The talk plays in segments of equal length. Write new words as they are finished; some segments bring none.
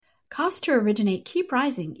Costs to originate keep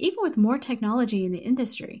rising, even with more technology in the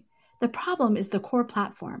industry. The problem is the core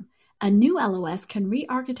platform. A new LOS can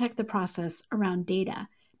re-architect the process around data,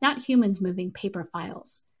 not humans moving paper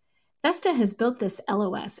files. Vesta has built this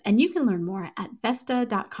LOS, and you can learn more at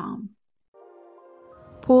Vesta.com.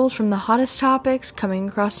 Pulled from the hottest topics coming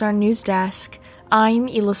across our news desk, I'm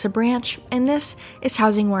Elissa Branch, and this is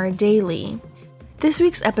HousingWire Daily. This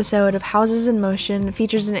week's episode of Houses in Motion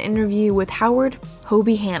features an interview with Howard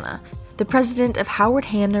Hoby Hanna, the president of Howard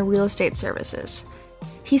Hanna Real Estate Services.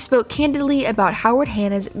 He spoke candidly about Howard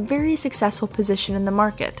Hanna's very successful position in the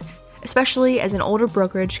market, especially as an older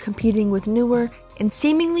brokerage competing with newer and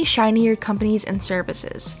seemingly shinier companies and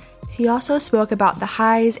services. He also spoke about the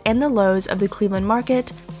highs and the lows of the Cleveland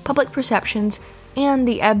market, public perceptions, and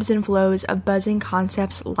the ebbs and flows of buzzing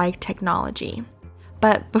concepts like technology.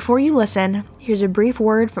 But before you listen, here's a brief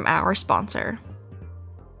word from our sponsor.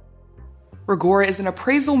 Regora is an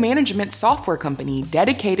appraisal management software company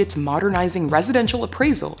dedicated to modernizing residential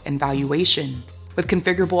appraisal and valuation. With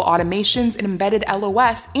configurable automations and embedded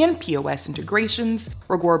LOS and POS integrations,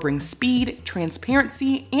 Regora brings speed,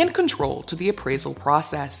 transparency, and control to the appraisal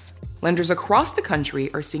process. Lenders across the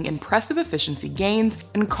country are seeing impressive efficiency gains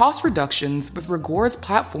and cost reductions with Regora's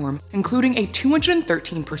platform, including a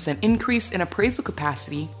 213% increase in appraisal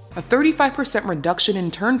capacity, a 35% reduction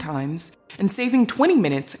in turn times, and saving 20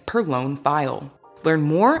 minutes per loan file. Learn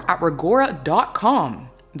more at regora.com.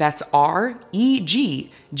 That's REGGORA.com.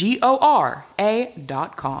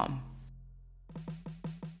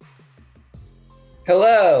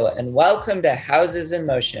 Hello, and welcome to Houses in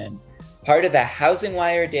Motion, part of the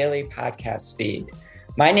HousingWire Daily podcast feed.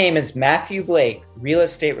 My name is Matthew Blake, real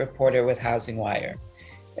estate reporter with HousingWire.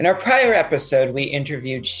 In our prior episode, we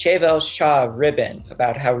interviewed Chevel Shah of Ribbon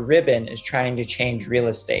about how Ribbon is trying to change real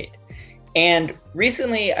estate. And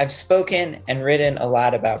recently, I've spoken and written a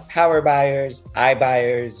lot about power buyers,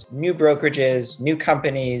 iBuyers, new brokerages, new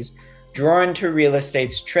companies, drawn to real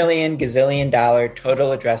estate's gazillion dollar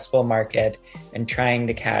total addressable market and trying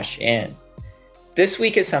to cash in. This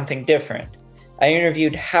week is something different. I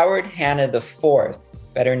interviewed Howard Hanna IV,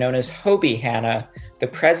 better known as Hoby Hanna, the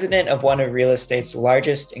president of one of real estate's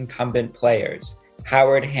largest incumbent players,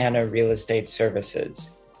 Howard Hanna Real Estate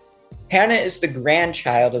Services. Hanna is the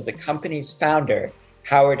grandchild of the company's founder,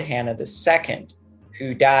 Howard Hanna II,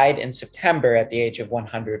 who died in September at the age of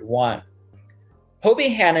 101.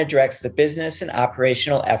 Hoby Hanna directs the business and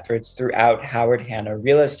operational efforts throughout Howard Hanna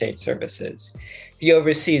Real Estate Services. He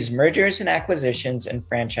oversees mergers and acquisitions and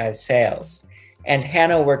franchise sales. And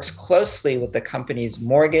Hanna works closely with the company's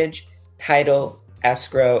mortgage, title,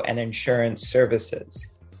 escrow, and insurance services.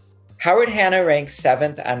 Howard Hanna ranks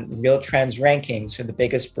 7th on RealTrends rankings for the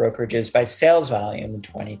biggest brokerages by sales volume in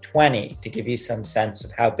 2020, to give you some sense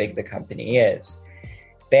of how big the company is.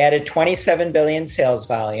 They added $27 billion sales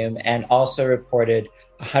volume and also reported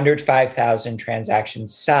 105,000 transaction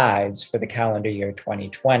sides for the calendar year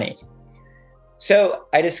 2020. So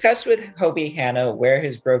I discussed with Hoby Hanna where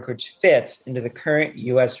his brokerage fits into the current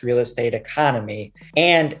U.S. real estate economy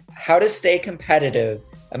and how to stay competitive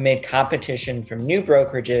amid competition from new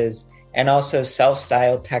brokerages and also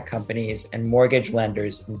self-styled tech companies and mortgage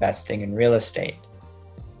lenders investing in real estate.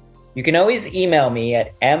 You can always email me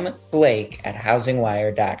at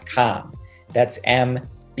mblake@housingwire.com. That's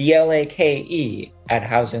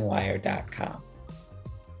mblake@housingwire.com.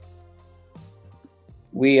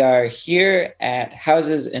 We are here at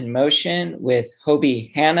Houses in Motion with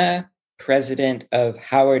Hoby Hanna, president of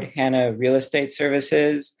Howard Hanna Real Estate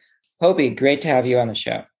Services. Hoby, great to have you on the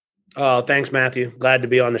show. Oh, thanks, Matthew. Glad to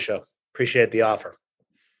be on the show. Appreciate the offer.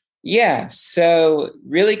 Yeah, so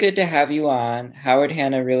really good to have you on. Howard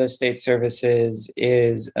Hanna Real Estate Services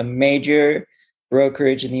is a major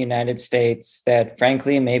brokerage in the United States that,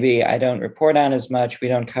 frankly, maybe I don't report on as much, we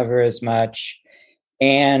don't cover as much.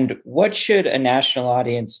 And what should a national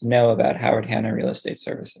audience know about Howard Hanna Real Estate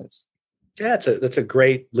Services? Yeah, that's a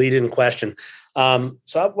great lead-in question. What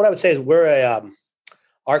I would say is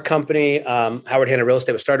our company, Howard Hanna Real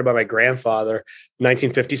Estate, was started by my grandfather in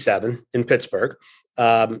 1957 in Pittsburgh.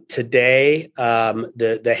 Today,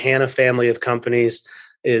 the Hanna family of companies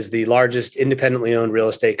is the largest independently owned real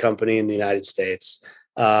estate company in the United States.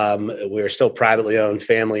 We're still privately owned,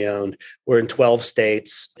 family owned. We're in 12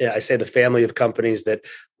 states. I say the family of companies that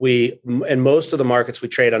in most of the markets, we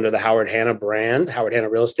trade under the Howard Hanna brand, Howard Hanna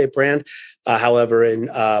Real Estate brand. However, in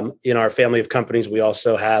our family of companies, we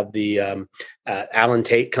also have the Allen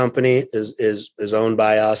Tate Company is owned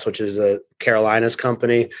by us, which is a Carolinas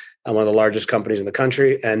company. one of the largest companies in the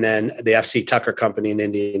country, and then the FC Tucker Company in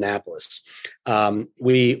Indianapolis.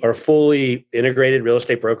 We are fully integrated real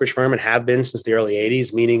estate brokerage firm and have been since the early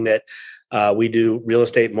 80s, meaning that we do real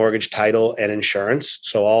estate, mortgage, title, and insurance.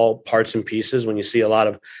 So all parts and pieces. When you see a lot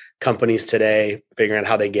of companies today figuring out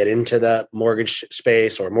how they get into the mortgage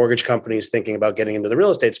space, or mortgage companies thinking about getting into the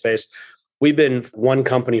real estate space, we've been one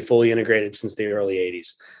company fully integrated since the early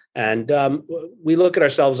 80s. And we look at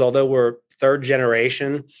ourselves, although we're third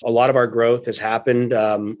generation, a lot of our growth has happened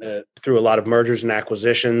through a lot of mergers and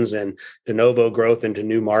acquisitions and de novo growth into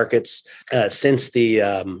new markets since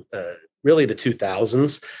really the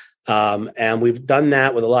 2000s. And we've done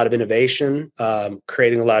that with a lot of innovation,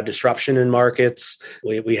 creating a lot of disruption in markets.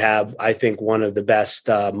 We have, I think, one of the best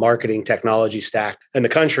marketing technology stack in the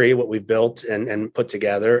country, what we've built and put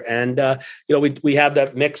together. And, we have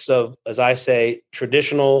that mix of, as I say,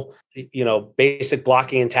 traditional, basic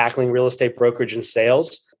blocking and tackling real estate brokerage and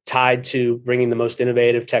sales, tied to bringing the most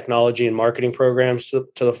innovative technology and marketing programs to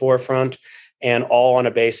the forefront, and all on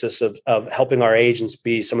a basis of helping our agents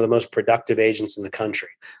be some of the most productive agents in the country.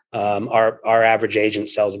 Our average agent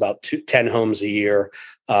sells about 10 homes a year.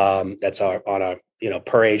 That's on a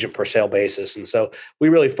per agent per sale basis. And so we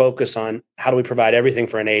really focus on how do we provide everything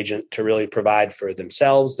for an agent to really provide for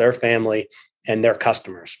themselves, their family, and their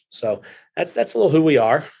customers. So that's a little who we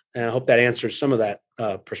are. And I hope that answers some of that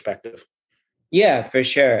perspective. Yeah, for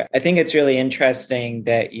sure. I think it's really interesting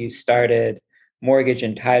that you started mortgage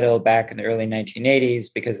and title back in the early 1980s,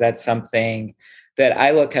 because that's something that I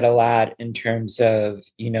look at a lot in terms of,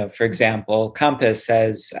 for example, Compass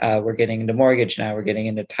says we're getting into mortgage now, we're getting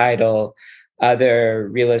into title. Other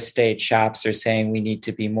real estate shops are saying we need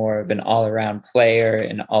to be more of an all-around player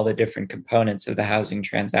in all the different components of the housing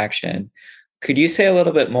transaction. Could you say a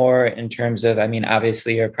little bit more in terms of,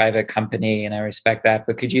 obviously you're a private company and I respect that,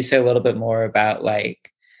 but could you say a little bit more about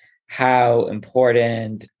how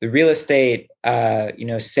important the real estate,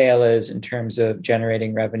 sale is in terms of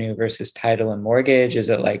generating revenue versus title and mortgage? Is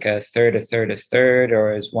it like a third,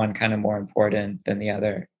 or is one kind of more important than the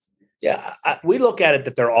other? Yeah, we look at it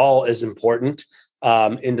that they're all as important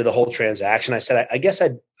into the whole transaction. I said, I guess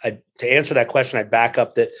to answer that question, I'd back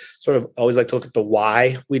up that sort of always like to look at the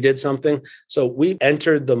why we did something. So we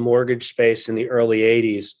entered the mortgage space in the early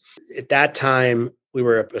 80s. At that time, we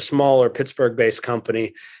were a smaller Pittsburgh-based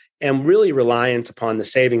company, and really reliant upon the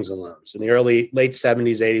savings and loans. In the late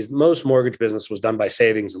 70s, 80s, most mortgage business was done by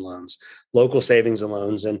savings and loans, local savings and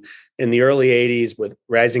loans. And in the early 80s, with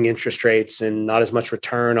rising interest rates and not as much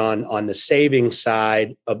return on the savings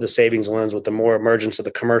side of the savings loans, with the more emergence of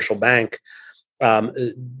the commercial bank,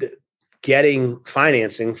 getting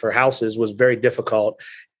financing for houses was very difficult.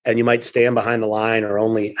 And you might stand behind the line, or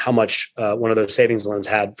only how much one of those savings loans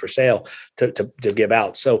had for sale to give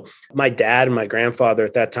out. So my dad and my grandfather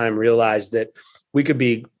at that time realized that we could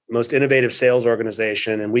be most innovative sales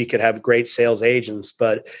organization and we could have great sales agents,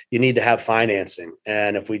 but you need to have financing.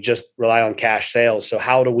 And if we just rely on cash sales, so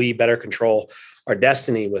how do we better control our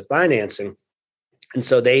destiny with financing? And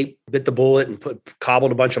so they bit the bullet and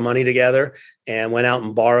cobbled a bunch of money together and went out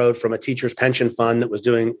and borrowed from a teacher's pension fund that was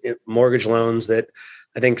doing mortgage loans that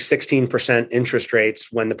I think 16% interest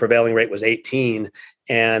rates when the prevailing rate was 18.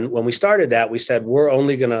 And when we started that, we said,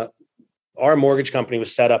 our mortgage company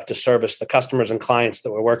was set up to service the customers and clients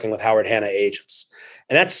that were working with Howard Hanna agents.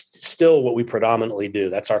 And that's still what we predominantly do.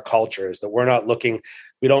 That's our culture, is that we're not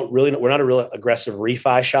a real aggressive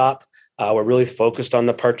refi shop. We're really focused on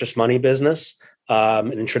the purchase money business.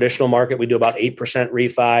 In traditional market, we do about 8%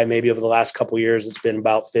 refi. Maybe over the last couple of years, it's been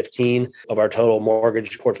about 15 of our total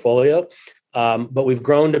mortgage portfolio. But we've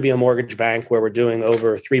grown to be a mortgage bank where we're doing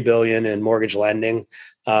over $3 billion in mortgage lending.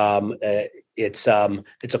 It's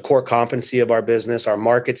a core competency of our business. Our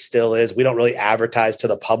market still is. We don't really advertise to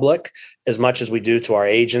the public as much as we do to our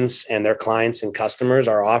agents and their clients and customers,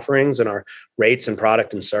 our offerings and our rates and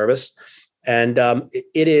product and service. And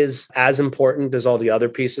it is as important as all the other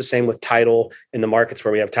pieces. Same with title in the markets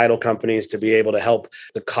where we have title companies to be able to help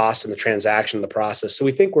the cost and the transaction, the process. So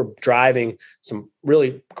we think we're driving some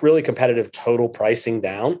really, really competitive total pricing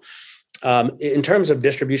down. In terms of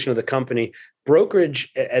distribution of the company,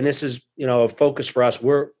 brokerage, and this is a focus for us.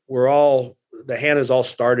 The Hannas all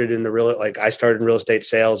started in I started in real estate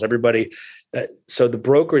sales. Everybody, so the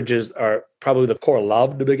brokerages are probably the core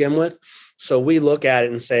love to begin with. So we look at it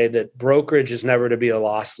and say that brokerage is never to be a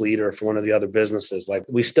loss leader for one of the other businesses.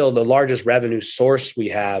 The largest revenue source we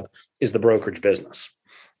have is the brokerage business,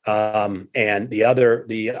 and the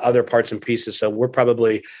other parts and pieces. So we're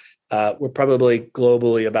probably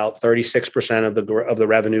globally about 36% of the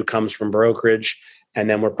revenue comes from brokerage, and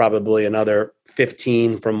then we're probably another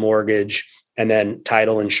 15 from mortgage, And then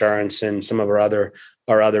title, insurance, and some of our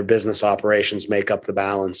other business operations make up the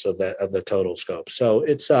balance of the total scope. So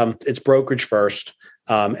it's brokerage first,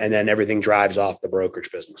 and then everything drives off the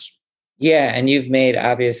brokerage business. Yeah, and you've made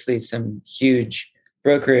obviously some huge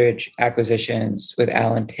brokerage acquisitions with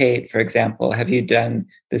Allen Tate, for example. Have you done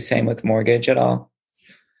the same with mortgage at all?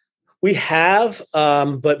 We have,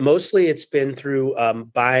 but mostly it's been through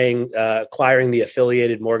acquiring the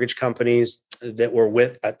affiliated mortgage companies that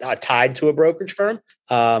were tied to a brokerage firm,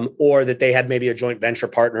 or that they had maybe a joint venture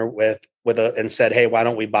partner and said, "Hey, why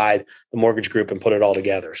don't we buy the mortgage group and put it all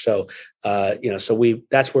together?" So,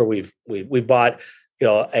 that's where we've bought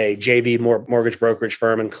a JV mortgage brokerage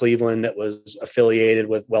firm in Cleveland that was affiliated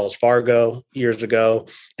with Wells Fargo years ago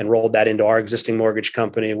and rolled that into our existing mortgage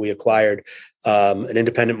company. We acquired an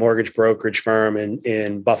independent mortgage brokerage firm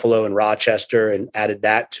in Buffalo and Rochester and added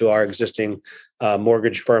that to our existing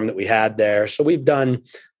mortgage firm that we had there. So we've done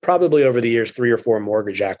probably over the years 3 or 4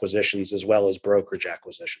 mortgage acquisitions as well as brokerage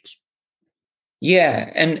acquisitions.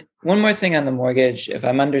 Yeah. And one more thing on the mortgage, if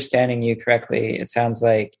I'm understanding you correctly, it sounds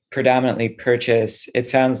like predominantly purchase. It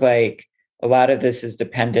sounds like a lot of this is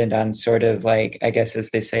dependent on sort of like, I guess, as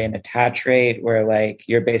they say, an attach rate where like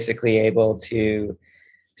you're basically able to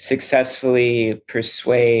successfully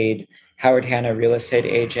persuade Howard Hanna real estate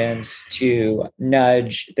agents to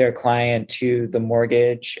nudge their client to the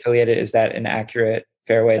mortgage affiliated. Is that an accurate,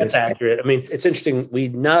 fair way to say? That's accurate. I mean, it's interesting. We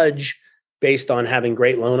nudge based on having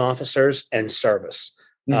great loan officers and service.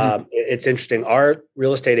 Mm-hmm. It's interesting. Our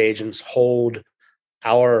real estate agents hold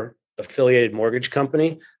our affiliated mortgage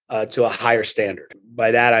company to a higher standard. By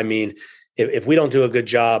that, I mean, if we don't do a good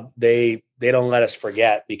job, they don't let us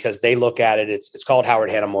forget because they look at it. It's called Howard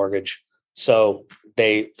Hanna Mortgage. So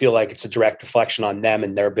they feel like it's a direct reflection on them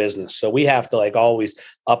and their business. So we have to like always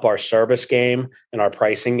up our service game and our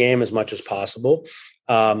pricing game as much as possible.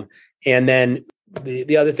 And then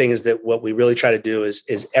the other thing is that what we really try to do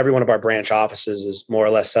is every one of our branch offices is more or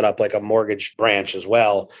less set up like a mortgage branch as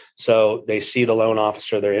well. So they see the loan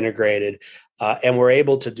officer, they're integrated, and we're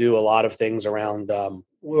able to do a lot of things around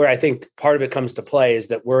where I think part of it comes to play is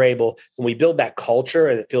that we're able, when we build that culture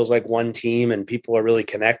and it feels like one team and people are really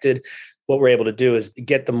connected, what we're able to do is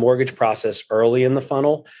get the mortgage process early in the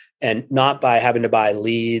funnel and not by having to buy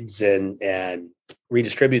leads and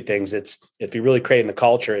redistribute things. It's if you're really creating the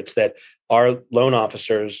culture, it's that our loan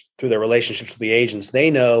officers, through their relationships with the agents, they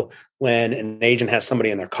know when an agent has somebody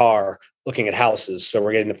in their car looking at houses. So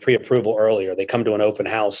we're getting the pre-approval earlier. They come to an open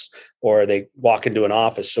house or they walk into an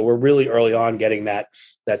office. So we're really early on getting that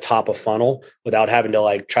top of funnel without having to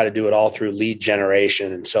like try to do it all through lead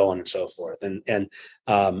generation and so on and so forth.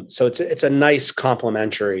 So it's a nice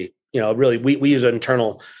complementary, really we use an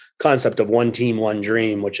internal concept of one team, one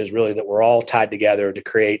dream, which is really that we're all tied together to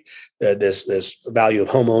create this value of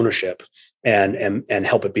home ownership and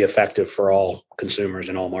help it be effective for all consumers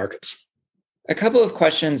in all markets. A couple of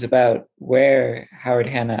questions about where Howard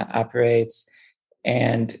Hanna operates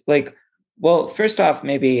and first off,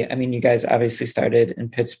 you guys obviously started in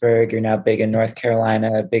Pittsburgh. You're now big in North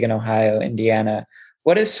Carolina, big in Ohio, Indiana.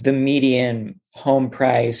 What is the median home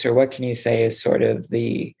price, or what can you say is sort of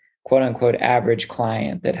the quote unquote average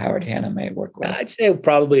client that Howard Hanna might work with? I'd say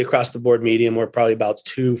probably across the board median, we're probably about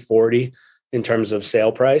 $240 in terms of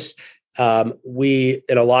sale price. We,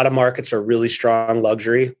 in a lot of markets, are really strong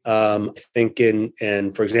luxury. I think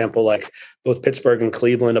for example, like both Pittsburgh and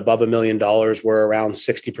Cleveland, above $1 million, we're around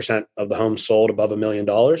 60% of the homes sold above $1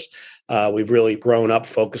 million. We've really grown up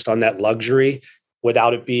focused on that luxury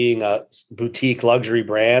without it being a boutique luxury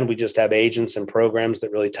brand. We just have agents and programs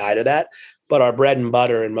that really tie to that. But our bread and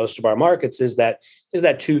butter in most of our markets is that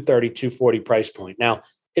 $230, $240 price point. Now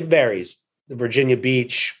it varies. Virginia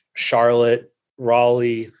Beach, Charlotte,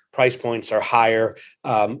 Raleigh, price points are higher.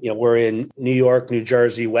 We're in New York, New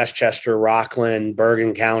Jersey, Westchester, Rockland,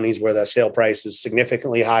 Bergen counties where the sale price is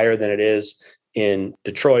significantly higher than it is in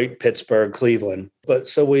Detroit, Pittsburgh, Cleveland. But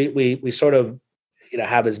so we sort of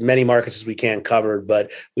have as many markets as we can covered,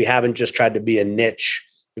 but we haven't just tried to be a niche.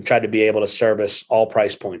 We've tried to be able to service all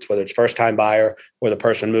price points, whether it's first time buyer or the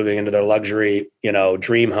person moving into their luxury,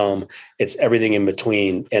 dream home. It's everything in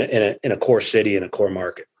between in a core city, in a core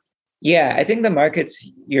market. Yeah, I think the markets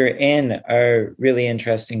you're in are really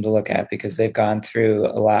interesting to look at because they've gone through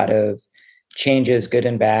a lot of changes, good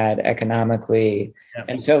and bad, economically. Yeah.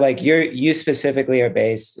 And so you specifically are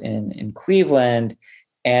based in Cleveland,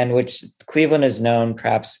 and which Cleveland is known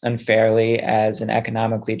perhaps unfairly as an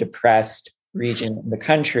economically depressed region in the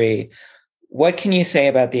country. What can you say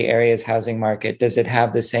about the area's housing market? Does it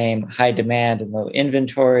have the same high demand and low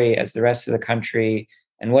inventory as the rest of the country?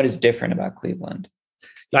 And what is different about Cleveland?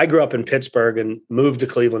 I grew up in Pittsburgh and moved to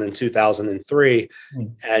Cleveland in 2003.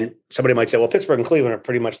 And somebody might say, well, Pittsburgh and Cleveland are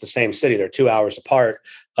pretty much the same city. They're 2 hours apart,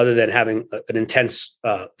 other than having an intense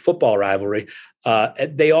football rivalry.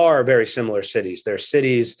 They are very similar cities. They're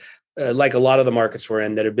cities like a lot of the markets we're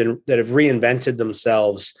in that have reinvented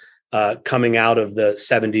themselves coming out of the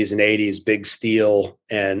 70s and 80s, big steel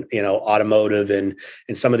and, automotive and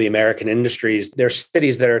some of the American industries. They're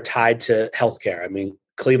cities that are tied to healthcare. I mean,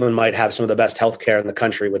 Cleveland might have some of the best healthcare in the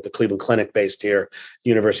country with the Cleveland Clinic based here,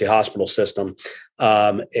 University Hospital System.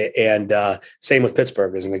 And same with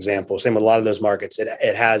Pittsburgh as an example. Same with a lot of those markets.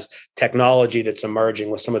 It has technology that's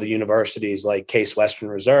emerging with some of the universities like Case Western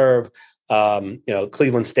Reserve,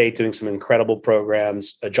 Cleveland State doing some incredible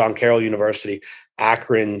programs, John Carroll University,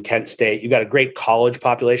 Akron, Kent State. You got a great college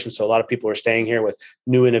population. So a lot of people are staying here with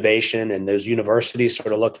new innovation, and those universities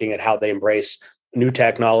sort of looking at how they embrace new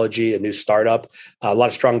technology, a new startup, a lot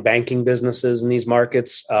of strong banking businesses in these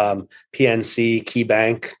markets, PNC, Key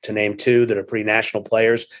Bank, to name two that are pretty national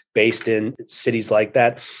players based in cities like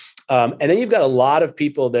that. And then you've got a lot of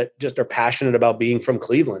people that just are passionate about being from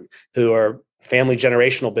Cleveland, who are family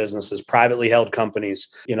generational businesses, privately held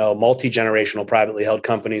companies, multi-generational privately held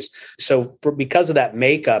companies. So because of that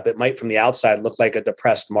makeup, it might from the outside look like a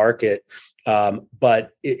depressed market.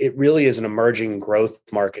 But it really is an emerging growth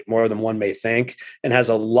market, more than one may think, and has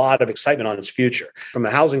a lot of excitement on its future. From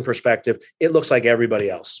a housing perspective, it looks like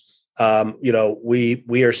everybody else.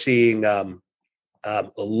 We are seeing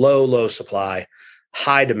a low supply,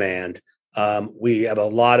 high demand. We have a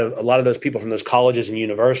lot of those people from those colleges and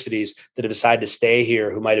universities that have decided to stay here,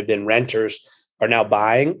 who might have been renters, are now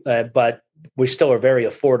buying, but we still are very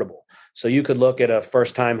affordable. So you could look at a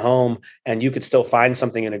first-time home and you could still find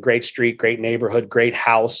something in a great street, great neighborhood, great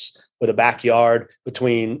house with a backyard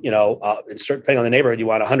between, depending on the neighborhood, you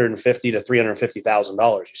want $150,000 to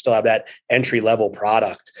 $350,000. You still have that entry-level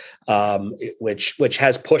product, which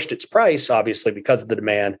has pushed its price, obviously, because of the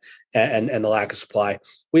demand and the lack of supply.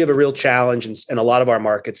 We have a real challenge in a lot of our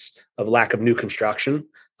markets of lack of new construction,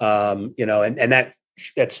 and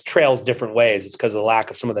that's trails different ways. It's because of the lack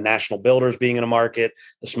of some of the national builders being in a market,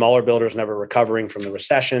 the smaller builders never recovering from the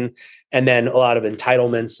recession, and then a lot of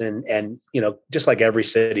entitlements and just like every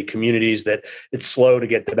city, communities that it's slow to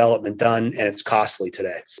get development done and it's costly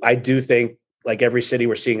today. I do think, like every city,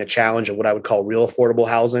 we're seeing a challenge of what I would call real affordable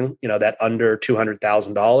housing, that under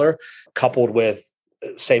 $200,000, coupled with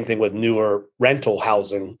same thing with newer rental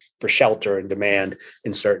housing for shelter and demand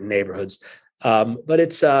in certain neighborhoods. But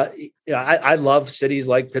it's, I love cities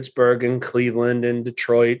like Pittsburgh and Cleveland and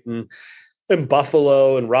Detroit and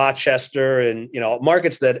Buffalo and Rochester and,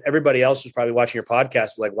 markets that everybody else who's probably watching your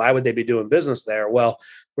podcast, like, why would they be doing business there? Well,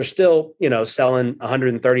 we're still, selling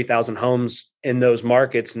 130,000 homes in those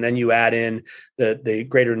markets. And then you add in the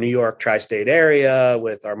greater New York tri-state area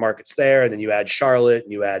with our markets there. And then you add Charlotte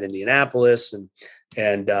and you add Indianapolis and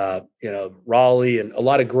Raleigh and a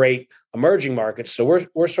lot of great emerging markets. So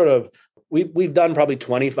we're sort of, we've done probably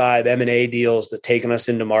 25 M&A deals that taken us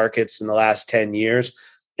into markets in the last 10 years,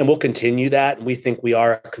 and we'll continue that. And we think we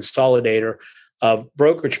are a consolidator of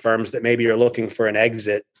brokerage firms that maybe are looking for an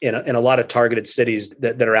exit in a lot of targeted cities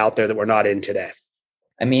that are out there that we're not in today.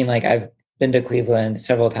 I mean, like, I've been to Cleveland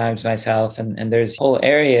several times myself, and there's whole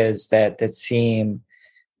areas that seem,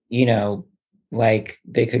 like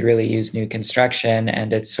they could really use new construction,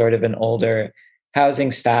 and it's sort of an older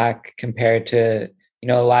housing stock compared to,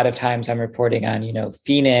 a lot of times I'm reporting on,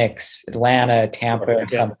 Phoenix, Atlanta, Tampa, or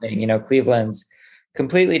something. Cleveland's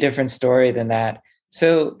completely different story than that.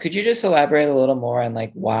 So could you just elaborate a little more on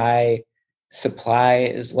like why supply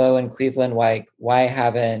is low in Cleveland? Why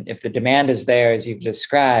haven't, if the demand is there, as you've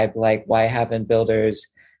described, like why haven't builders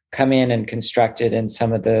come in and constructed in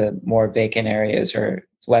some of the more vacant areas or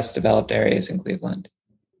less developed areas in Cleveland?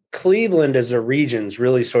 Cleveland as a region is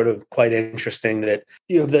really sort of quite interesting. That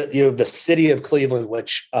you have the city of Cleveland,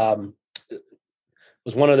 which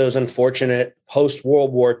was one of those unfortunate post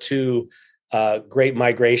World War II great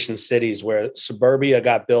migration cities where suburbia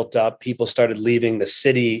got built up. People started leaving the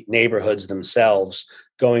city neighborhoods themselves,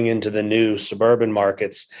 going into the new suburban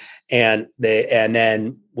markets, and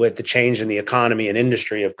then with the change in the economy and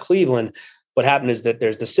industry of Cleveland, what happened is that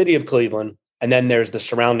there's the city of Cleveland. And then there's the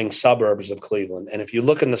surrounding suburbs of Cleveland. And if you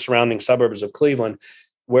look in the surrounding suburbs of Cleveland,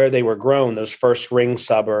 where they were grown, those first ring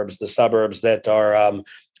suburbs, the suburbs that are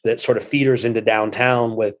that sort of feeders into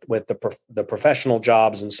downtown with the professional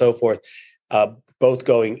jobs and so forth, both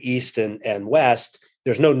going east and west.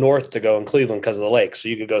 There's no north to go in Cleveland because of the lake. So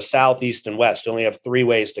you could go south, east, and west. You only have three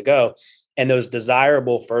ways to go. And those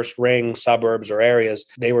desirable first ring suburbs or areas,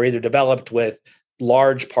 they were either developed with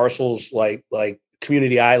large parcels like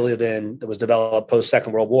community I live in that was developed post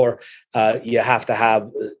Second World War,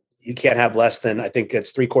 you can't have less than, I think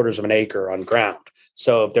it's 3/4 of an acre on ground.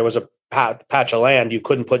 So if there was a patch of land, you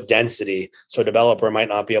couldn't put density. So a developer might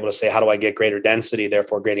not be able to say, how do I get greater density,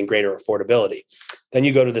 therefore getting greater affordability? Then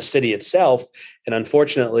you go to the city itself. And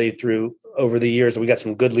unfortunately, over the years, we got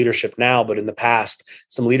some good leadership now, but in the past,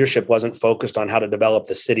 some leadership wasn't focused on how to develop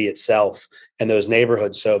the city itself and those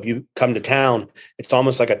neighborhoods. So if you come to town, it's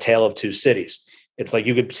almost like a tale of two cities. It's like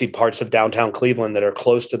you could see parts of downtown Cleveland that are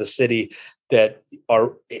close to the city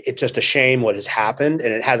it's just a shame what has happened.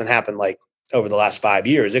 And it hasn't happened like over the last 5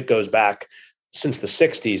 years. It goes back since the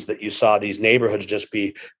 60s that you saw these neighborhoods just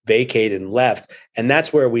be vacated and left. And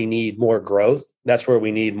that's where we need more growth. That's where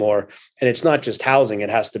we need more. And it's not just housing. It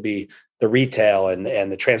has to be the retail and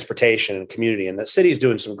the transportation and community. And the city's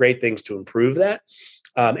doing some great things to improve that.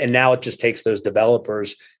 And now it just takes those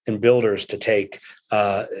developers and builders to take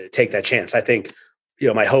that chance. I think,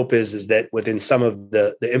 my hope is that within some of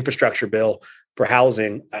the infrastructure bill for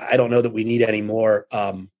housing, I don't know that we need any more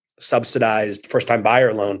subsidized first-time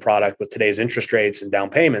buyer loan product with today's interest rates and down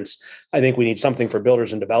payments. I think we need something for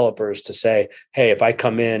builders and developers to say, hey, if I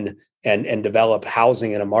come in and develop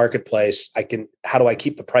housing in a marketplace, how do I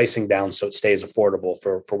keep the pricing down so it stays affordable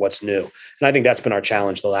for what's new? And I think that's been our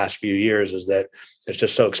challenge the last few years, is that it's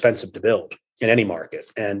just so expensive to build in any market.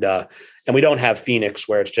 And we don't have Phoenix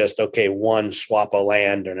where it's just, okay, one swap of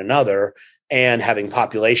land and another, and having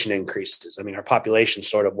population increases. I mean, our population's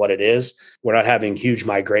sort of what it is. We're not having huge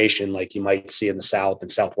migration like you might see in the South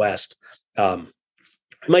and Southwest. You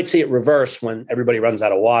might see it reverse when everybody runs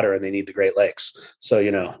out of water and they need the Great Lakes. So,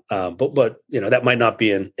 but that might not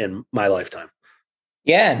be in my lifetime.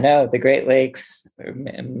 Yeah, no, the Great Lakes,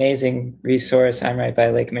 amazing resource. I'm right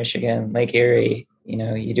by Lake Michigan, Lake Erie.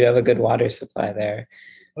 You do have a good water supply there.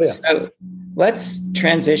 Oh, yeah. So let's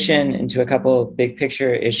transition into a couple of big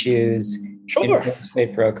picture issues in real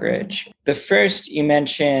estate brokerage. The first, you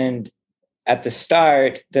mentioned at the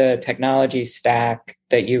start, the technology stack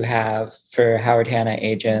that you have for Howard Hanna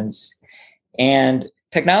agents. And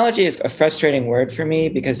technology is a frustrating word for me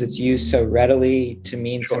because it's used so readily to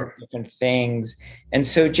mean some different things. And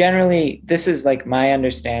so generally, this is like my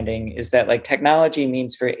understanding is that like technology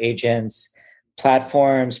means for agents,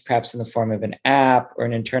 platforms, perhaps in the form of an app or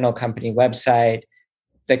an internal company website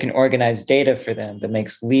that can organize data for them, that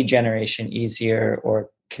makes lead generation easier or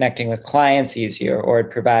connecting with clients easier, or it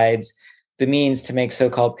provides the means to make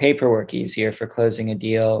so-called paperwork easier for closing a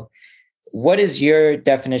deal. What is your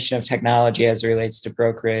definition of technology as it relates to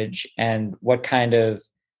brokerage, and what kind of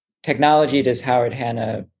technology does Howard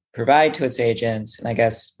Hanna provide to its agents? And I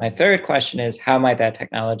guess my third question is, how might that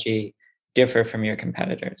technology differ from your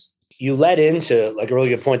competitors? You led into like a really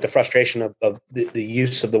good point, the frustration of the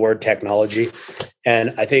use of the word technology.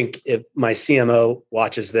 And I think if my CMO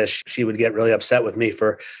watches this, she would get really upset with me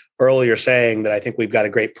for earlier saying that I think we've got a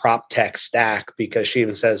great prop tech stack, because she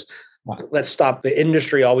even says, let's stop. The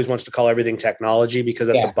industry always wants to call everything technology because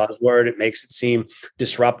that's a buzzword. It makes it seem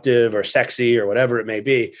disruptive or sexy or whatever it may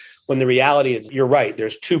be. When the reality is, you're right,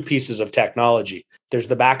 there's two pieces of technology. There's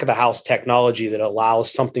the back of the house technology that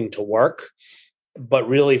allows something to work. But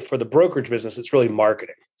really, for the brokerage business, it's really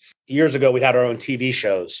marketing. Years ago, we had our own TV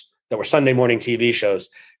shows that were Sunday morning TV shows.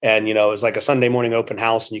 And, it was like a Sunday morning open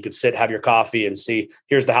house, and you could sit, have your coffee and see,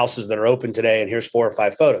 here's the houses that are open today, and here's 4 or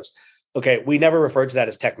 5 photos. Okay, we never referred to that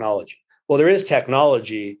as technology. Well, there is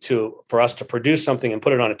technology for us to produce something and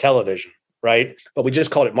put it on a television, right? But we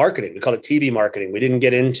just called it marketing. We called it TV marketing. We didn't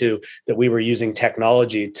get into that we were using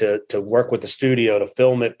technology to work with the studio, to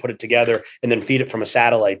film it, put it together, and then feed it from a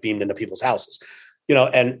satellite beamed into people's houses.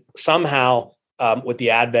 And somehow with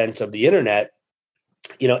the advent of the internet,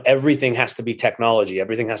 everything has to be technology.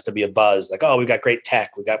 Everything has to be a buzz. Like, oh, we've got great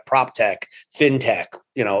tech. We've got prop tech, fintech,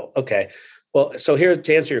 okay. Well, so here,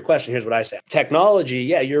 to answer your question, here's what I say. Technology,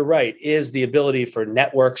 yeah, you're right, is the ability for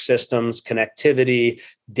network systems, connectivity,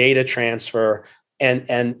 data transfer,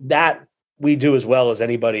 and that we do as well as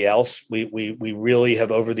anybody else. We really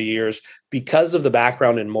have, over the years, because of the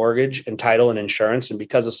background in mortgage and title and insurance, and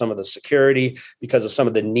because of some of the security, because of some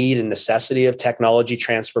of the need and necessity of technology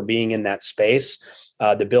transfer being in that space,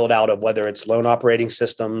 the build out of whether it's loan operating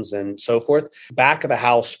systems and so forth, back of the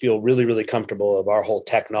house feel really, really comfortable of our whole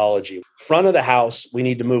technology. Front of the house, we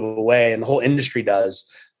need to move away, and the whole industry does,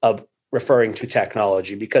 of referring to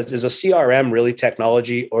technology, because is a CRM really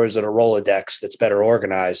technology, or is it a Rolodex that's better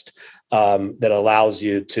organized that allows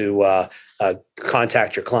you to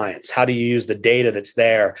contact your clients? How do you use the data that's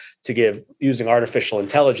there to give, using artificial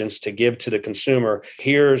intelligence to give to the consumer?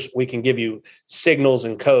 We can give you signals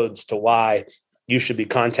and codes to why you should be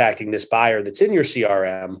contacting this buyer that's in your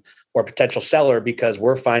CRM or potential seller, because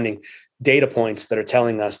we're finding data points that are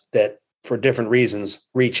telling us that for different reasons,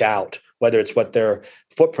 reach out, whether it's what their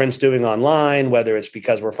footprint's doing online, whether it's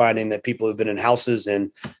because we're finding that people who've been in houses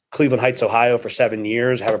in Cleveland Heights, Ohio for 7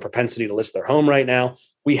 years have a propensity to list their home right now.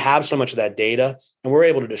 We have so much of that data, and we're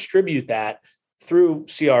able to distribute that through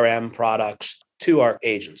CRM products to our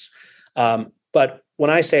agents. But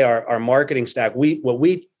when I say our marketing stack, what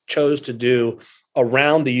we chose to do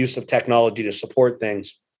around the use of technology to support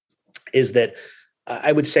things is that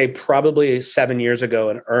I would say probably 7 years ago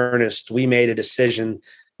in earnest, we made a decision.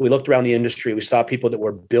 We looked around the industry. We saw people that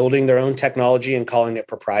were building their own technology and calling it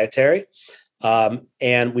proprietary.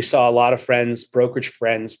 And we saw a lot of brokerage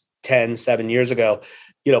friends 7 years ago,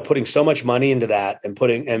 putting so much money into that and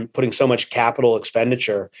putting so much capital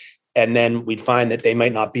expenditure. And then we'd find that they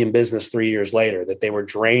might not be in business 3 years later, that they were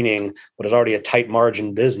draining what is already a tight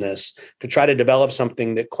margin business to try to develop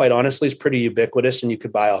something that quite honestly is pretty ubiquitous and you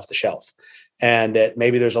could buy off the shelf. And that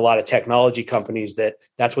maybe there's a lot of technology companies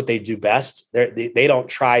that's what they do best. They don't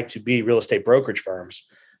try to be real estate brokerage firms.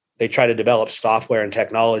 They try to develop software and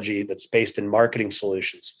technology that's based in marketing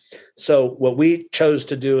solutions. So what we chose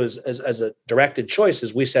to do as a directed choice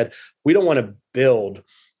is we said, we don't want to build,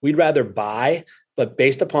 we'd rather buy. But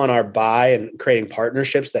based upon our buy and creating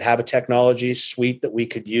partnerships that have a technology suite that we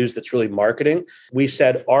could use that's really marketing, we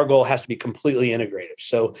said our goal has to be completely integrative.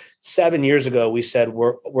 So 7 years ago, we said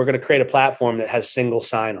we're going to create a platform that has single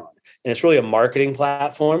sign-on. And it's really a marketing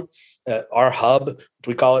platform. Our hub, which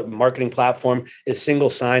we call it marketing platform, is single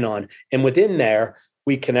sign-on. And within there,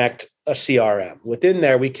 we connect a CRM. Within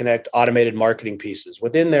there, we connect automated marketing pieces.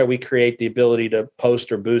 Within there, we create the ability to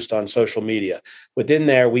post or boost on social media. Within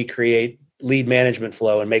there, we create lead management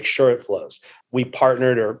flow and make sure it flows. We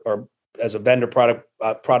partnered or as a vendor product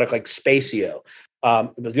like Spacio.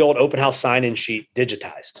 It was the old open house sign-in sheet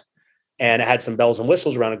digitized, and it had some bells and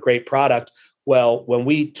whistles around, a great product. Well, when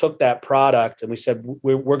we took that product and we said,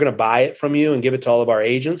 we're going to buy it from you and give it to all of our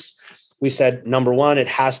agents, we said, number one, it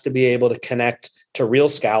has to be able to connect to Real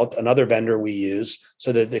Scout, another vendor we use,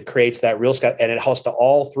 so that it creates that Real Scout, and it has to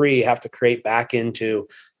all three have to create back into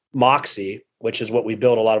Moxie, which is what we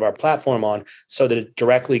build a lot of our platform on, so that it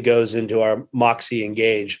directly goes into our Moxie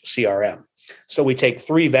Engage CRM. So we take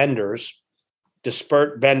three vendors,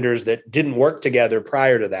 disparate vendors that didn't work together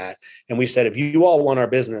prior to that. And we said, if you all want our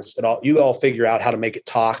business at all, you all figure out how to make it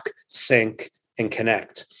talk, sync, and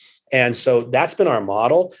connect. And so that's been our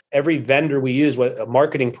model. Every vendor we use, a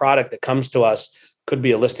marketing product that comes to us, could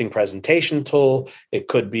be a listing presentation tool. It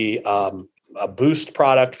could be a boost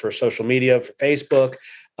product for social media, for Facebook.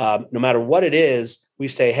 No matter what it is, we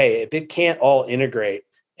say, hey, if it can't all integrate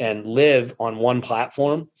and live on one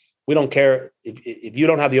platform, we don't care. If you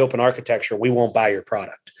don't have the open architecture, we won't buy your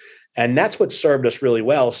product. And that's what served us really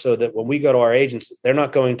well, so that when we go to our agents, they're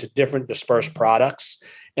not going to different dispersed products.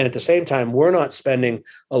 And at the same time, we're not spending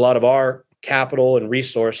a lot of our capital and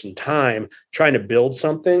resource and time trying to build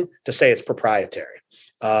something to say it's proprietary.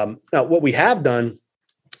 Now, what we have done,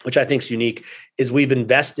 which I think is unique, is we've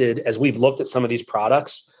invested, as we've looked at some of these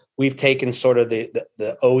products, we've taken sort of the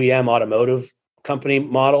OEM automotive company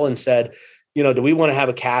model and said, do we want to have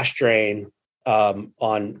a cash drain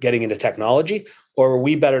on getting into technology? Or are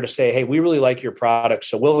we better to say, hey, we really like your product,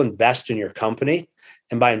 so we'll invest in your company.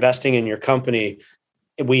 And by investing in your company,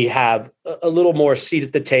 we have a little more seat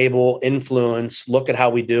at the table, influence, look at how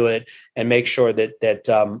we do it, and make sure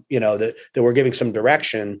that we're giving some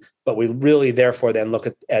direction. But we really, therefore, then look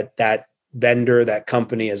at that vendor, that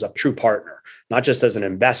company, as a true partner, not just as an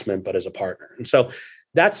investment, but as a partner. And so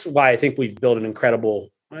that's why I think we've built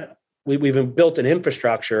we've built an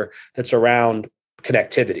infrastructure that's around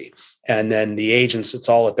connectivity. And then the agents, it's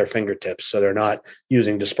all at their fingertips. So they're not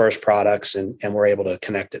using dispersed products, and we're able to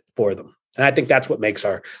connect it for them. And I think that's what makes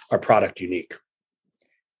our product unique.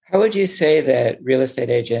 How would you say that real estate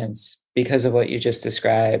agents, because of what you just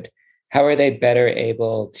described, how are they better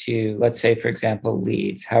able to, let's say, for example,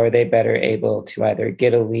 leads? How are they better able to either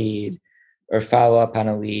get a lead or follow up on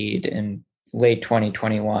a lead in late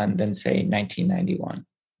 2021 than, say, 1991?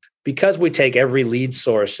 Because we take every lead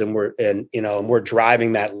source and we're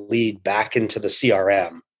driving that lead back into the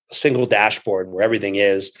CRM, a single dashboard where everything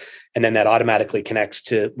is, and then that automatically connects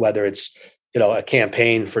to whether it's a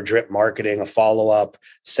campaign for drip marketing, a follow-up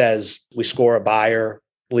says we score a buyer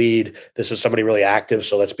lead. This is somebody really active,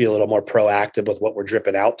 so let's be a little more proactive with what we're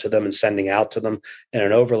dripping out to them and sending out to them in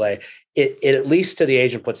an overlay. It at least to the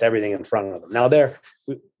agent puts everything in front of them. Now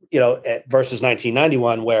versus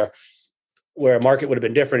 1991 where a market would have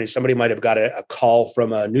been different, and somebody might have got a call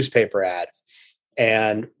from a newspaper ad,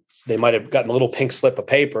 and they might have gotten a little pink slip of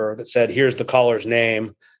paper that said, here's the caller's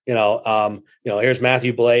name, here's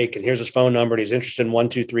Matthew Blake and here's his phone number and he's interested in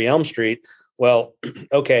 123 Elm Street. Well,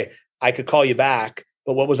 okay, I could call you back,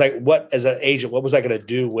 but as an agent, what was I going to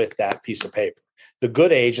do with that piece of paper? The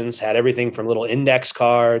good agents had everything from little index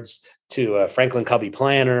cards to a Franklin Covey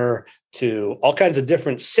planner to all kinds of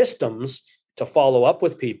different systems to follow up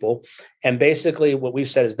with people. And basically what we've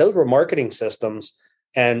said is those were marketing systems.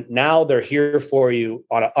 And now they're here for you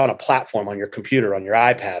on a platform, on your computer, on your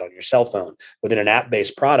iPad, on your cell phone, within an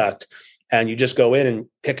app-based product. And you just go in and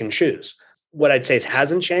pick and choose. What I'd say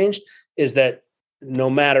hasn't changed is that no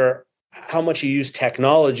matter how much you use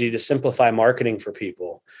technology to simplify marketing for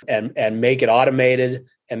people and make it automated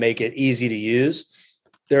and make it easy to use,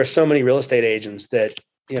 there are so many real estate agents that,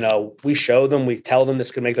 we show them, we tell them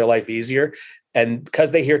this could make their life easier. And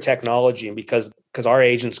because they hear technology and because our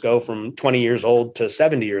agents go from 20 years old to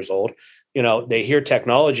 70 years old, they hear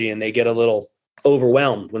technology and they get a little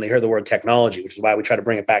overwhelmed when they hear the word technology, which is why we try to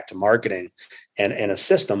bring it back to marketing and a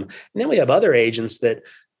system. And then we have other agents that,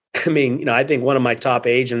 I think one of my top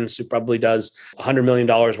agents who probably does $100 million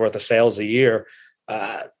worth of sales a year,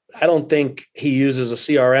 I don't think he uses a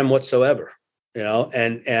CRM whatsoever,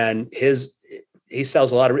 and he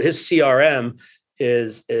sells a lot of his CRM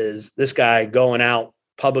is this guy going out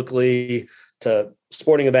publicly to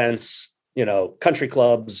sporting events, country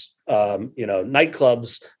clubs,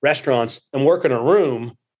 nightclubs, restaurants, and work in a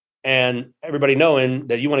room and everybody knowing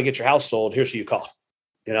that you want to get your house sold, here's who you call,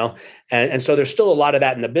 and so there's still a lot of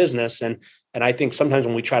that in the business. And I think sometimes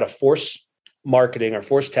when we try to force marketing or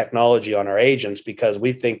force technology on our agents, because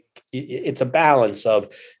we think it's a balance of,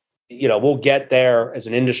 we'll get there as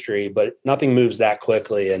an industry, but nothing moves that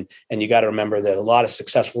quickly. And you got to remember that a lot of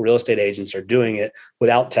successful real estate agents are doing it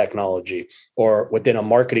without technology or within a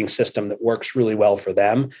marketing system that works really well for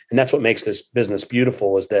them. And that's what makes this business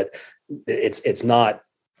beautiful, is that it's not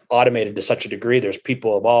automated to such a degree. There's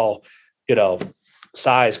people of all,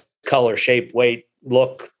 size, color, shape, weight,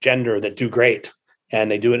 look, gender that do great, and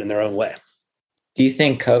they do it in their own way. Do you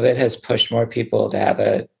think COVID has pushed more people to have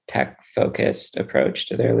a tech-focused approach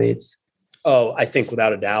to their leads? Oh, I think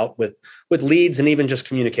without a doubt with leads and even just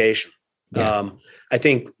communication. Yeah. I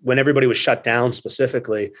think when everybody was shut down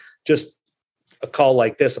specifically, just a call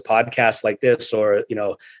like this, a podcast like this, or,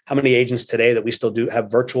 how many agents today that we still do have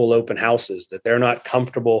virtual open houses, that they're not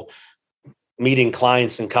comfortable meeting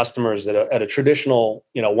clients and customers at a traditional,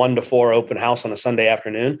 1 to 4 open house on a Sunday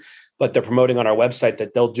afternoon, but they're promoting on our website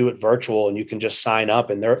that they'll do it virtual and you can just sign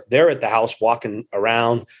up and they're at the house walking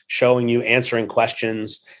around, showing you, answering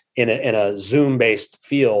questions in a Zoom based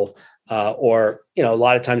feel. Or, a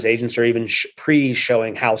lot of times agents are even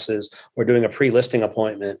pre-showing houses or doing a pre-listing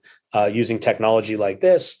appointment using technology like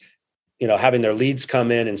this, having their leads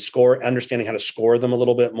come in and understanding how to score them a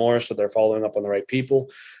little bit more so they're following up on the right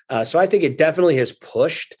people. So I think it definitely has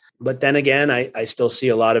pushed. But then again, I still see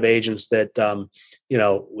a lot of agents that,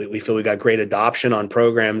 we feel we got great adoption on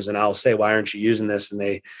programs, and I'll say, why aren't you using this? And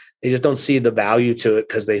they just don't see the value to it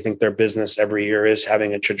because they think their business every year is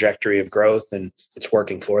having a trajectory of growth and it's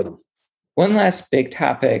working for them. One last big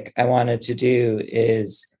topic I wanted to do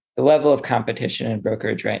is the level of competition in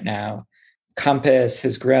brokerage right now. Compass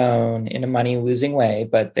has grown in a money-losing way,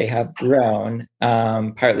 but they have grown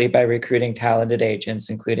partly by recruiting talented agents,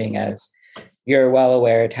 including, as you're well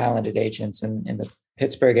aware, talented agents in the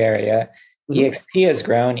Pittsburgh area. EXP has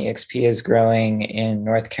grown. EXP is growing in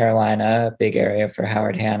North Carolina, a big area for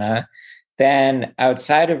Howard Hanna. Then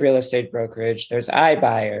outside of real estate brokerage, there's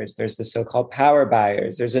iBuyers, there's the so-called power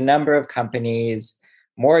buyers. There's a number of companies,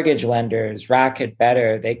 mortgage lenders, Rocket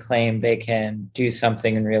Better. They claim they can do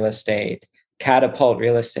something in real estate, catapult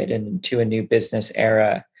real estate into a new business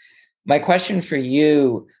era. My question for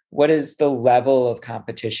you, what is the level of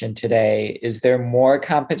competition today? Is there more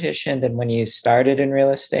competition than when you started in real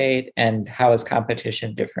estate? And how is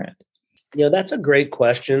competition different? That's a great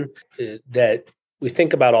question that we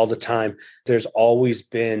think about all the time. There's always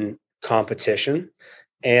been competition.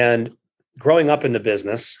 And growing up in the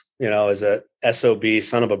business, as a SOB,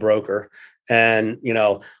 son of a broker, and,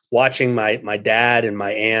 watching my dad and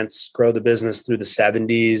my aunts grow the business through the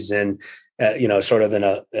 70s and, sort of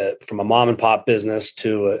from a mom and pop business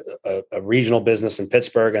to a regional business in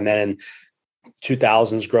Pittsburgh. And then in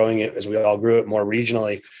 2000s, growing it as we all grew it more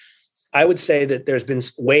regionally. I would say that there's been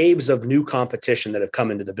waves of new competition that have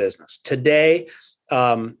come into the business today.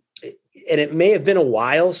 And it may have been a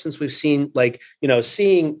while since we've seen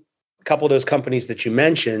seeing a couple of those companies that you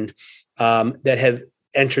mentioned that have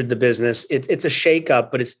entered the business. It's a shakeup,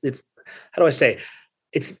 but it's how do I say?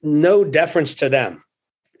 It's no deference to them.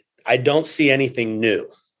 I don't see anything new.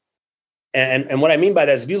 And what I mean by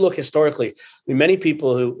that is if you look historically, I mean, many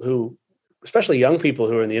people who, especially young people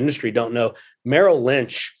who are in the industry, don't know Merrill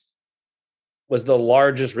Lynch was the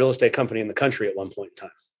largest real estate company in the country at one point in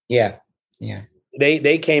time. Yeah. Yeah.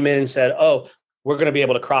 They came in and said, oh, we're going to be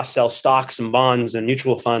able to cross-sell stocks and bonds and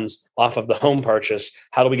mutual funds off of the home purchase.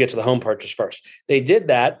 How do we get to the home purchase first? They did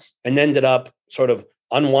that and ended up sort of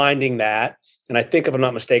unwinding that. And I think, if I'm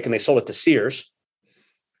not mistaken, they sold it to Sears.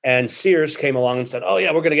 And Sears came along and said, oh,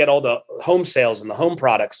 yeah, we're going to get all the home sales and the home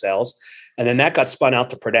product sales. And then that got spun out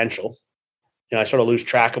to Prudential. I sort of lose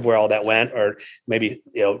track of where all that went, or maybe,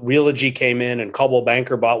 Realogy came in and Coldwell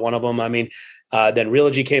Banker bought one of them. I mean, then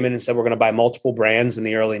Realogy came in and said, we're going to buy multiple brands in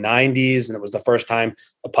the early 90s. And it was the first time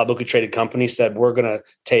a publicly traded company said, we're going to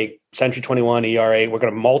take Century 21, ERA, we're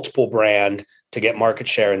going to multiple brand to get market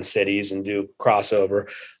share in cities and do crossover.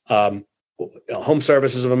 Home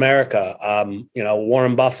Services of America,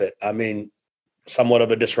 Warren Buffett. I mean, somewhat of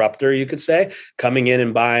a disruptor, you could say, coming in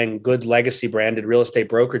and buying good legacy branded real estate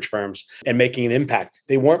brokerage firms and making an impact.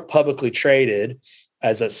 They weren't publicly traded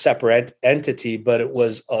as a separate entity, but it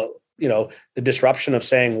was, the disruption of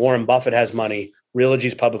saying Warren Buffett has money,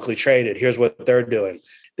 Realogy's publicly traded. Here's what they're doing.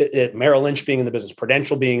 Merrill Lynch being in the business,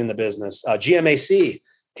 Prudential being in the business, GMAC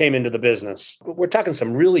came into the business. We're talking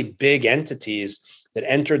some really big entities that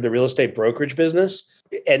entered the real estate brokerage business.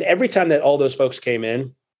 And every time that all those folks came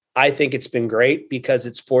in, I think it's been great because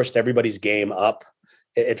it's forced everybody's game up.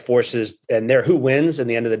 It forces, and who wins in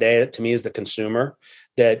the end of the day, to me, is the consumer.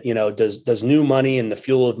 That, does new money and the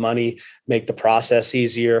fuel of money make the process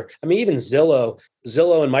easier? I mean, even Zillow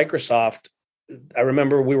and Microsoft, I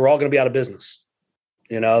remember we were all going to be out of business.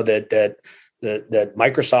 That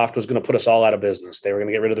Microsoft was going to put us all out of business. They were going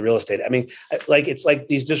to get rid of the real estate. I mean, it's like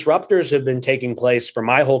these disruptors have been taking place for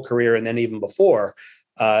my whole career, and then even before.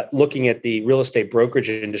 Looking at the real estate brokerage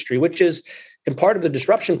industry, which is, and part of the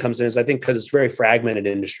disruption comes in is, I think, because it's a very fragmented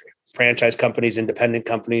industry, franchise companies, independent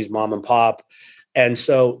companies, mom and pop. And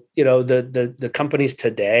so, the companies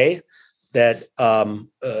today that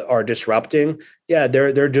are disrupting,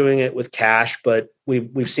 they're doing it with cash, but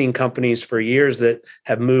we've seen companies for years that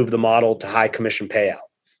have moved the model to high commission payout.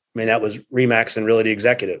 I mean, that was RE/MAX and Realty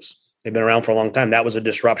Executives. They've been around for a long time. That was a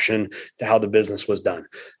disruption to how the business was done.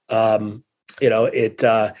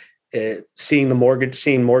 Seeing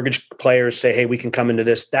mortgage players say, hey, we can come into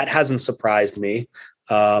this, that hasn't surprised me.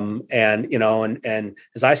 And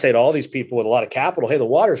as I say to all these people with a lot of capital, hey, the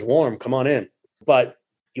water's warm, come on in. But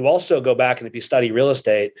you also go back, and if you study real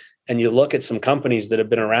estate and you look at some companies that have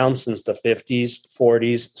been around since the 50s,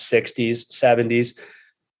 40s, 60s, 70s,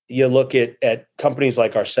 you look at companies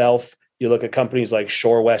like ourselves, you look at companies like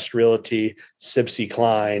Shore West Realty, Sibsey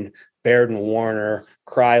Klein, Baird and Warner,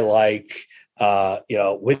 Cry-like,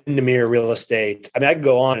 Windermere Real Estate. I mean, I could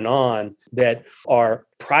go on and on, that are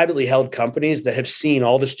privately held companies that have seen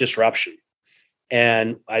all this disruption.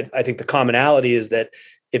 And I think the commonality is that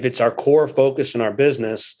if it's our core focus in our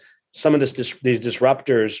business, some of these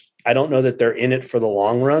disruptors, I don't know that they're in it for the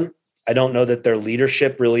long run. I don't know that their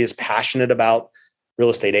leadership really is passionate about real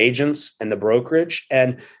estate agents and the brokerage.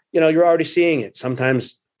 And, you're already seeing it.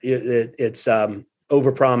 Sometimes it's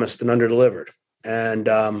overpromised and underdelivered. And,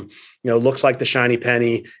 looks like the shiny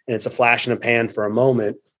penny, and it's a flash in the pan for a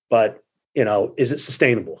moment, but, is it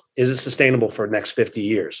sustainable? Is it sustainable for the next 50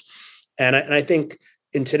 years? And I think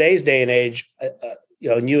in today's day and age,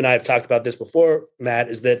 and you and I have talked about this before, Matt,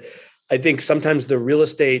 is that I think sometimes the real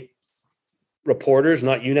estate reporters,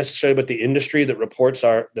 not you necessarily, but the industry that reports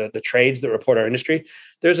the trades that report our industry,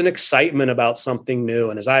 there's an excitement about something new.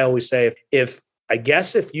 And as I always say, if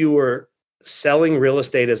you were selling real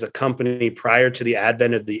estate as a company prior to the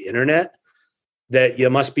advent of the internet, that you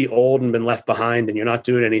must be old and been left behind, and you're not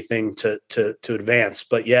doing anything to advance.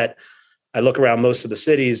 But yet I look around most of the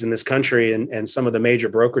cities in this country, and some of the major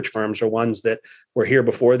brokerage firms are ones that were here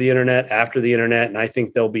before the internet, after the internet. And I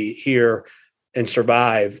think they'll be here and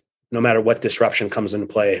survive no matter what disruption comes into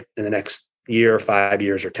play in the next year, 5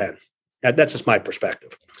 years, or 10. That's just my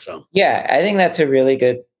perspective. So, yeah, I think that's a really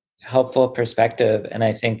good, helpful perspective. And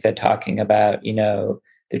I think that talking about,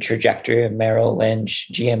 the trajectory of Merrill Lynch,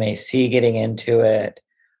 GMAC getting into it,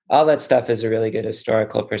 all that stuff is a really good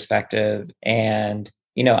historical perspective. And,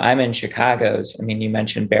 I'm in Chicago's. I mean, you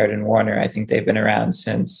mentioned Baird and Warner. I think they've been around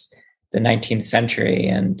since the 19th century,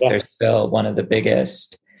 and they're still one of the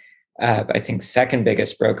biggest, I think second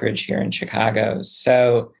biggest brokerage here in Chicago.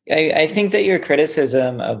 So I think that your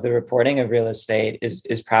criticism of the reporting of real estate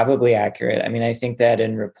is probably accurate. I mean, I think that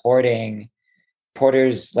in reporting,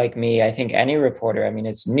 reporters like me, I think any reporter, I mean,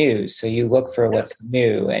 it's news. So you look for what's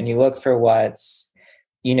new, and you look for what's,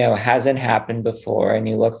 hasn't happened before, and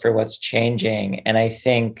you look for what's changing. And I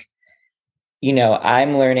think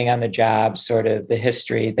I'm learning on the job sort of the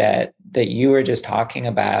history that you were just talking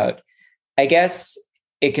about. I guess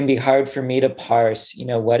it can be hard for me to parse,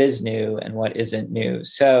 what is new and what isn't new.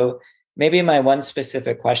 So maybe my one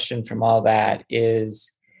specific question from all that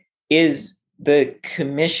is the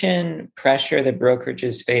commission pressure that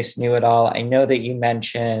brokerages face new at all? I know that you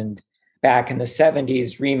mentioned back in the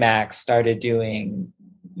 70s, RE/MAX started doing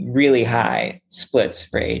really high splits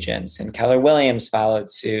for agents, and Keller Williams followed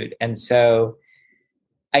suit. And so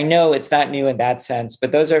I know it's not new in that sense,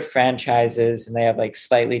 but those are franchises and they have like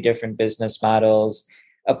slightly different business models.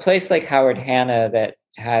 A place like Howard Hanna that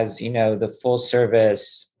has, the full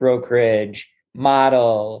service brokerage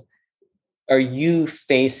model, are you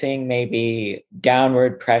facing maybe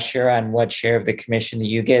downward pressure on what share of the commission that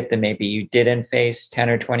you get that maybe you didn't face 10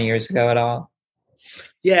 or 20 years ago at all?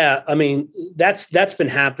 Yeah, I mean, that's been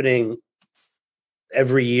happening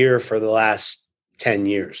every year for the last 10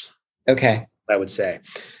 years. Okay. I would say.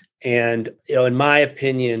 And, in my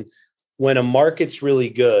opinion, when a market's really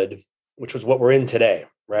good, which was what we're in today,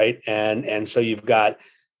 right? And so you've got,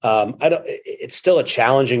 it's still a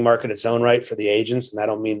challenging market in its own right for the agents. And I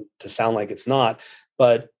don't mean to sound like it's not,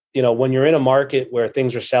 but, when you're in a market where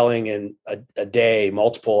things are selling in a day,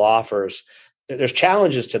 multiple offers, there's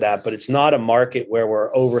challenges to that, but it's not a market where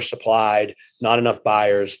we're oversupplied, not enough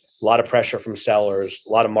buyers, a lot of pressure from sellers, a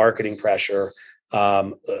lot of marketing pressure.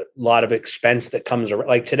 A lot of expense that comes around.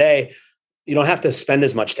 Like today, you don't have to spend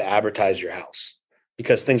as much to advertise your house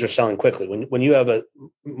because things are selling quickly. When you have a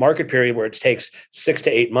market period where it takes 6 to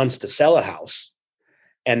 8 months to sell a house,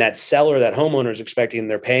 and that seller, that homeowner is expecting,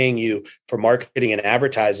 they're paying you for marketing and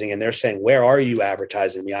advertising, and they're saying, where are you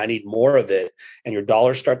advertising me? I need more of it. And your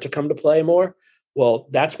dollars start to come to play more. Well,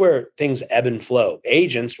 that's where things ebb and flow.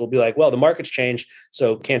 Agents will be like, well, the market's changed,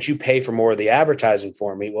 so can't you pay for more of the advertising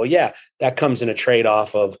for me? Well, yeah, that comes in a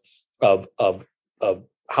trade-off of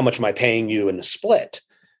how much am I paying you in the split?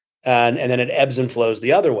 And then it ebbs and flows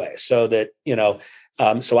the other way. So that,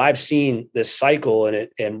 so I've seen this cycle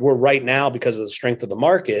and we're right now, because of the strength of the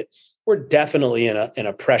market, we're definitely in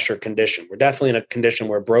a pressure condition. We're definitely in a condition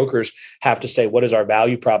where brokers have to say, what is our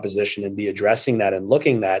value proposition, and be addressing that and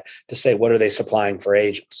looking that to say, what are they supplying for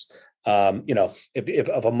agents?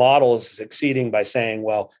 If a model is succeeding by saying,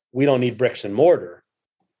 well, we don't need bricks and mortar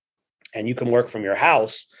and you can work from your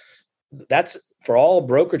house, that's, for all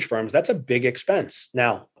brokerage firms, that's a big expense.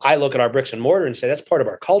 Now, I look at our bricks and mortar and say that's part of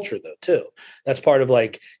our culture, though, too. That's part of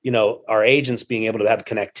our agents being able to have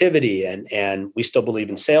connectivity, and we still believe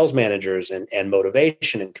in sales managers and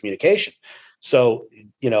motivation and communication. So,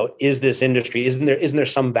 is this industry, isn't there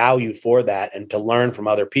some value for that, and to learn from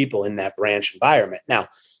other people in that branch environment? Now,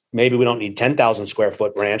 maybe we don't need 10,000 square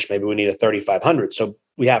foot branch. Maybe we need a 3,500. So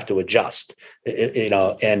we have to adjust,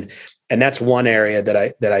 and that's one area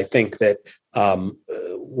that I think that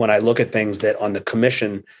when I look at things that on the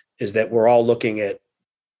commission is that we're all looking at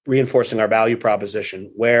reinforcing our value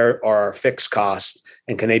proposition. Where are our fixed costs,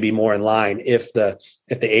 and can they be more in line if the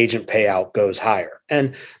agent payout goes higher?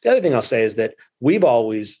 And the other thing I'll say is that we've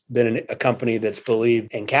always been a company that's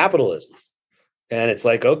believed in capitalism. And it's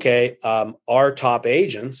like, okay, our top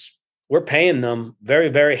agents, we're paying them very,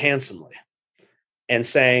 very handsomely, and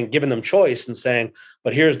giving them choice and saying,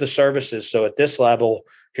 but here's the services. So at this level,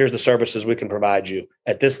 here's the services we can provide you.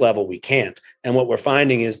 At this level, we can't. And what we're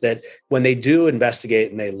finding is that when they do investigate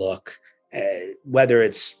and they look, whether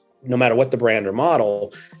it's no matter what the brand or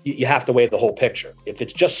model, you have to weigh the whole picture. If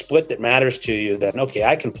it's just split that matters to you, then okay,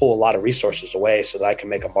 I can pull a lot of resources away so that I can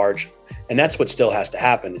make a margin. And that's what still has to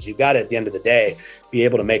happen, is you've got to, at the end of the day, be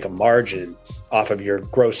able to make a margin off of your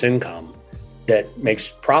gross income that makes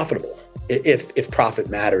profitable, if profit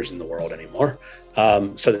matters in the world anymore,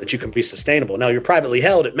 so that you can be sustainable. Now, you're privately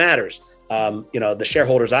held, it matters. The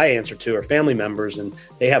shareholders I answer to are family members, and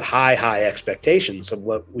they have high expectations of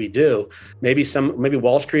what we do. Maybe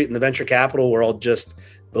Wall Street and the venture capital world just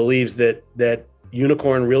believes that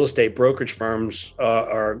unicorn real estate brokerage firms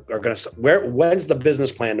are going to, when's the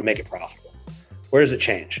business plan to make it profitable? Where does it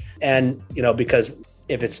change? And, because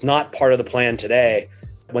if it's not part of the plan today,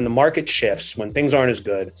 when the market shifts, when things aren't as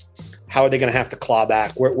good, how are they going to have to claw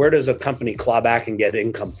back? Where does a company claw back and get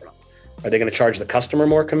income from? Are they going to charge the customer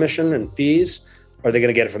more commission and fees? Or are they going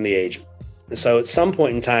to get it from the agent? And so at some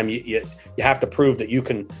point in time, you have to prove that you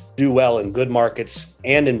can do well in good markets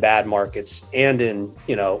and in bad markets and in,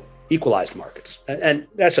 equalized markets. And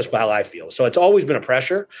that's just how I feel. So it's always been a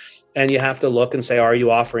pressure. And you have to look and say, are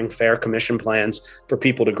you offering fair commission plans for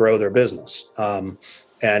people to grow their business?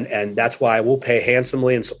 And that's why we'll pay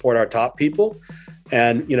handsomely and support our top people.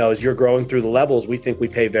 And, as you're growing through the levels, we think we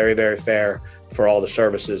pay very, very fair for all the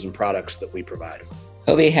services and products that we provide.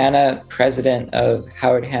 Hoby Hanna, president of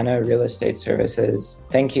Howard Hanna Real Estate Services.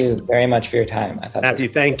 Thank you very much for your time. Matthew,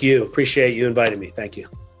 thank you. Appreciate you inviting me. Thank you.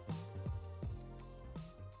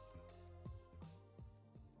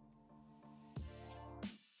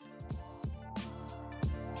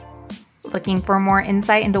 Looking for more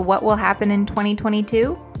insight into what will happen in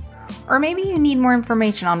 2022? Or maybe you need more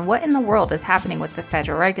information on what in the world is happening with the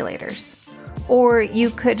federal regulators. Or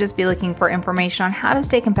you could just be looking for information on how to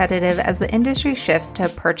stay competitive as the industry shifts to a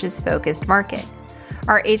purchase-focused market.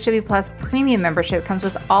 Our HW Plus Premium membership comes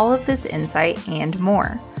with all of this insight and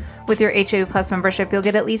more. With your HW Plus membership, you'll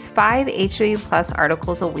get at least 5 HW Plus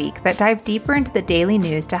articles a week that dive deeper into the daily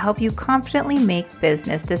news to help you confidently make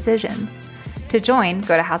business decisions. To join,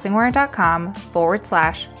 go to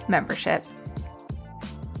housingwire.com/membership.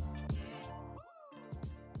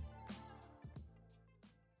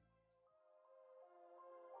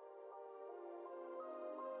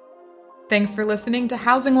 Thanks for listening to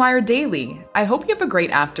Housing Wire Daily. I hope you have a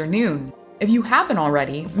great afternoon. If you haven't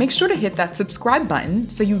already, make sure to hit that subscribe button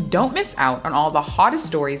so you don't miss out on all the hottest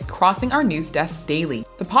stories crossing our news desk daily.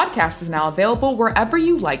 The podcast is now available wherever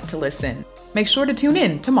you like to listen. Make sure to tune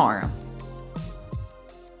in tomorrow.